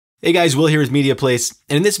Hey guys, Will here with MediaPlace,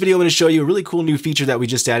 and in this video I'm going to show you a really cool new feature that we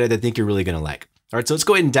just added that I think you're really going to like. Alright, so let's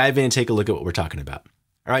go ahead and dive in and take a look at what we're talking about.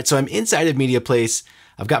 Alright, so I'm inside of MediaPlace,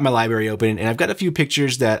 I've got my library open, and I've got a few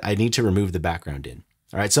pictures that I need to remove the background in.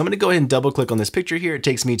 Alright, so I'm going to go ahead and double click on this picture here. It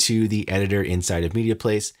takes me to the editor inside of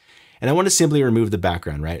MediaPlace, and I want to simply remove the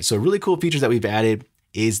background, right? So a really cool feature that we've added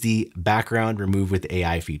is the background remove with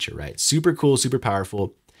AI feature, right? Super cool, super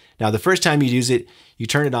powerful. Now, the first time you use it, you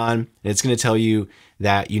turn it on and it's going to tell you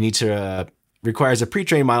that you need to requires a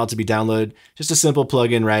pre-trained model to be downloaded. Just a simple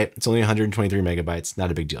plugin, right? It's only 123 megabytes,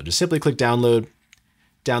 not a big deal. Just simply click download,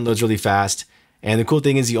 downloads really fast. And the cool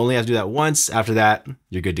thing is you only have to do that once. After that,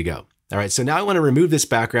 you're good to go. All right, so now I want to remove this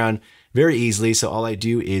background very easily. So all I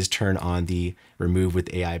do is turn on the remove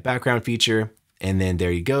with AI background feature. And then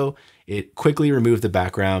there you go. It quickly removed the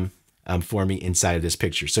background for me inside of this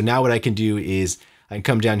picture. So now what I can do is I can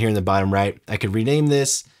come down here in the bottom right. I could rename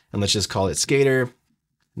this and let's just call it skater,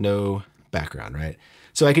 no background, right?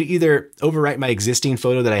 So I could either overwrite my existing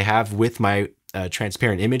photo that I have with my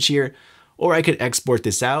transparent image here, or I could export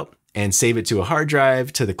this out and save it to a hard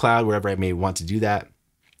drive, to the cloud, wherever I may want to do that.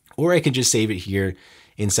 Or I can just save it here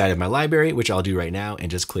inside of my library, which I'll do right now, and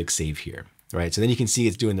just click save here, right? So then you can see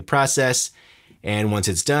it's doing the process. And once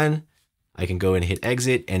it's done, I can go and hit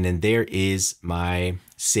exit. And then there is my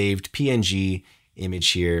saved PNG image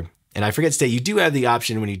here. And I forget to state, you do have the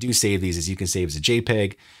option when you do save these is you can save as a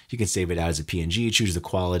JPEG, you can save it out as a PNG, choose the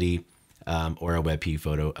quality, or a WebP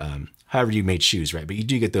photo, however you may choose, right? But you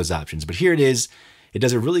do get those options. But here it is. It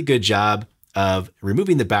does a really good job of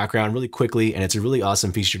removing the background really quickly, and it's a really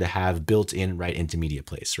awesome feature to have built in right into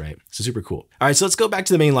MediaPlace, right? So super cool. All right, so let's go back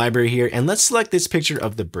to the main library here, and let's select this picture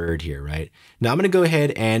of the bird here, right? Now I'm gonna go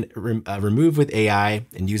ahead and remove with AI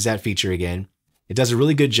and use that feature again. It does a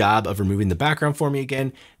really good job of removing the background for me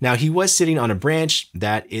again. Now he was sitting on a branch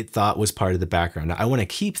that it thought was part of the background. Now I wanna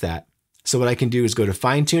keep that. So what I can do is go to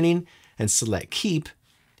fine tuning and select keep,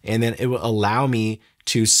 and then it will allow me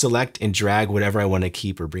to select and drag whatever I want to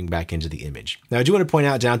keep or bring back into the image. Now I do want to point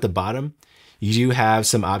out down at the bottom, you do have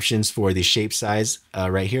some options for the shape size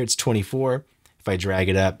right here. It's 24. If I drag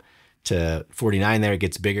it up to 49 there, it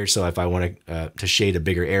gets bigger. So if I want to shade a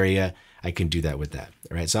bigger area, I can do that with that.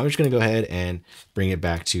 All right, so I'm just going to go ahead and bring it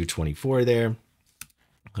back to 24 there.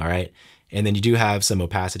 All right, and then you do have some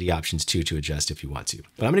opacity options too to adjust if you want to.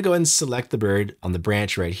 But I'm going to go ahead and select the bird on the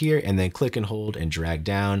branch right here, and then click and hold and drag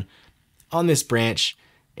down on this branch.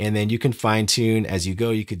 And then you can fine tune as you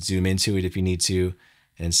go. You could zoom into it if you need to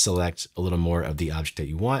and select a little more of the object that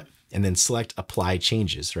you want, and then select apply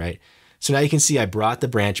changes, right? So now you can see I brought the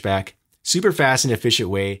branch back. Super fast and efficient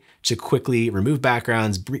way to quickly remove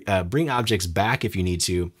backgrounds, bring objects back if you need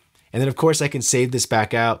to. And then of course I can save this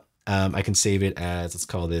back out. I can save it as, let's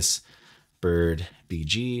call this bird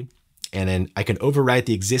BG. And then I can overwrite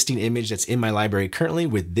the existing image that's in my library currently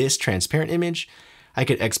with this transparent image. I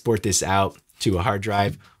could export this out to a hard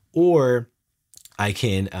drive, or I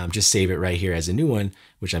can just save it right here as a new one,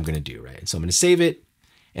 which I'm going to do, right? So I'm going to save it.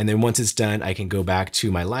 And then once it's done, I can go back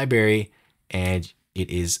to my library and it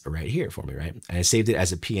is right here for me, right? And I saved it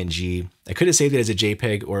as a PNG. I could have saved it as a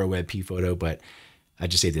JPEG or a WebP photo, but I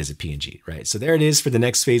just saved it as a PNG, right? So there it is for the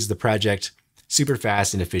next phase of the project. Super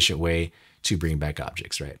fast and efficient way to bring back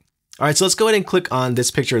objects, right? All right, so let's go ahead and click on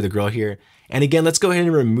this picture of the girl here. And again, let's go ahead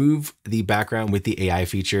and remove the background with the AI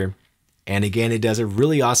feature. And again, it does a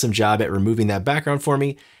really awesome job at removing that background for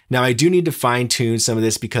me. Now I do need to fine tune some of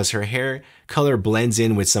this because her hair color blends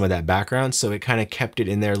in with some of that background. So it kind of kept it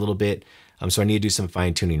in there a little bit. So I need to do some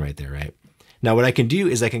fine tuning right there, right? Now what I can do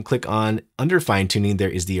is I can click on under fine tuning, there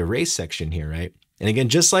is the erase section here, right? And again,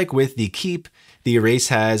 just like with the keep, the erase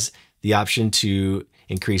has the option to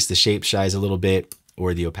increase the shape size a little bit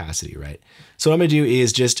or the opacity, right? So what I'm gonna do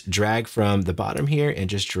is just drag from the bottom here and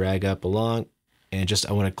just drag up along, and just,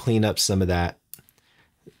 I wanna clean up some of that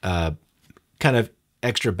kind of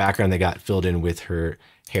extra background that got filled in with her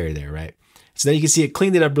hair there, right? So then you can see it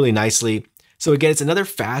cleaned it up really nicely. So again, it's another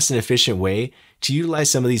fast and efficient way to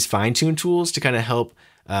utilize some of these fine-tune tools to kind of help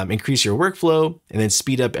increase your workflow and then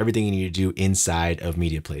speed up everything you need to do inside of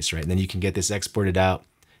MediaPlace, right? And then you can get this exported out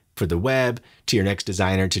for the web to your next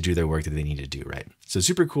designer to do their work that they need to do, right? So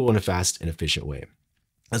super cool in a fast and efficient way.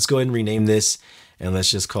 Let's go ahead and rename this, and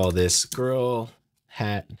let's just call this girl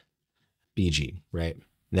hat BG, right?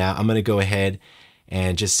 Now I'm gonna go ahead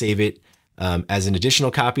and just save it as an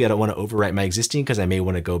additional copy. I don't wanna overwrite my existing because I may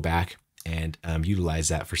wanna go back and utilize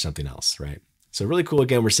that for something else, right? So really cool.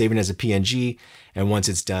 Again, we're saving as a PNG, and once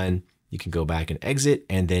it's done, you can go back and exit,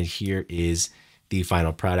 and then here is the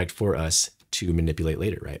final product for us to manipulate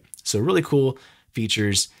later, right? So really cool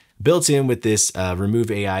features built in with this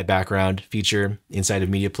remove AI background feature inside of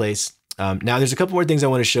MediaPlace. Now there's a couple more things I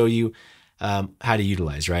want to show you how to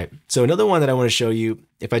utilize, right? So another one that I want to show you,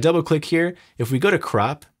 if I double click here, if we go to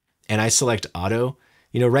crop and I select auto,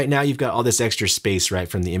 right now you've got all this extra space, right,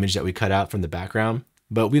 from the image that we cut out from the background,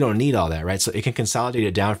 but we don't need all that, right? So it can consolidate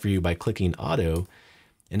it down for you by clicking auto,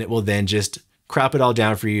 and it will then just crop it all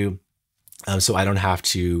down for you. So I don't have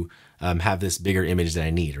to have this bigger image that I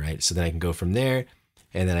need, right? So then I can go from there,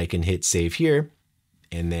 and then I can hit save here,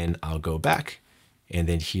 and then I'll go back. And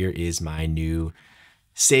then here is my new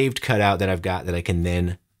saved cutout that I've got that I can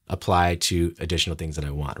then apply to additional things that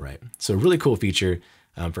I want, right? So a really cool feature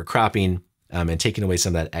for cropping and taking away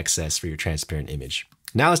some of that excess for your transparent image.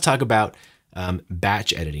 Now let's talk about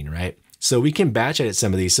batch editing, right? So we can batch edit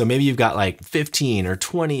some of these. So maybe you've got like 15 or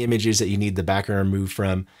 20 images that you need the background removed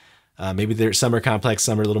from. Maybe some are complex,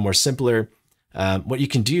 some are a little more simpler. What you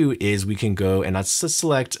can do is we can go and let's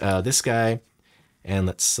select this guy, and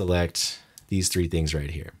let's select these three things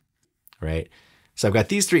right here, right? So I've got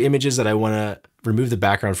these three images that I want to remove the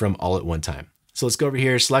background from all at one time. So let's go over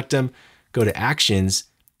here, select them, go to actions,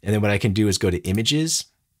 and then what I can do is go to images,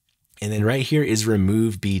 and then right here is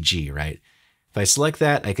remove BG, right? If I select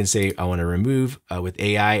that, I can say I want to remove with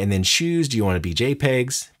AI, and then choose, do you want to be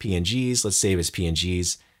JPEGs, PNGs? Let's save as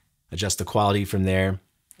PNGs, adjust the quality from there,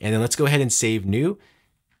 and then let's go ahead and save new,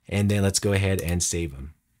 and then let's go ahead and save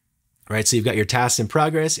them. All right, so you've got your tasks in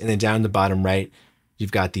progress, and then down in the bottom right,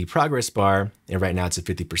 you've got the progress bar, and right now it's at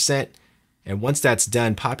 50%. And once that's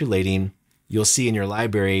done populating, you'll see in your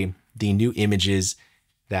library the new images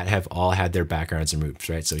that have all had their backgrounds removed,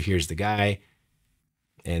 right? So here's the guy,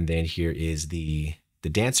 and then here is the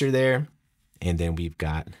dancer there, and then we've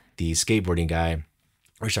got the skateboarding guy,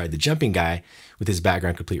 or sorry, the jumping guy with his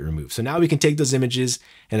background completely removed. So now we can take those images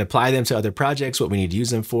and apply them to other projects, what we need to use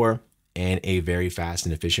them for, in a very fast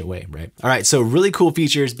and efficient way, right? All right, so really cool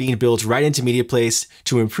features being built right into MediaPlace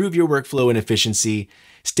to improve your workflow and efficiency.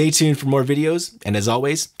 Stay tuned for more videos, and as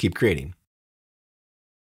always, keep creating.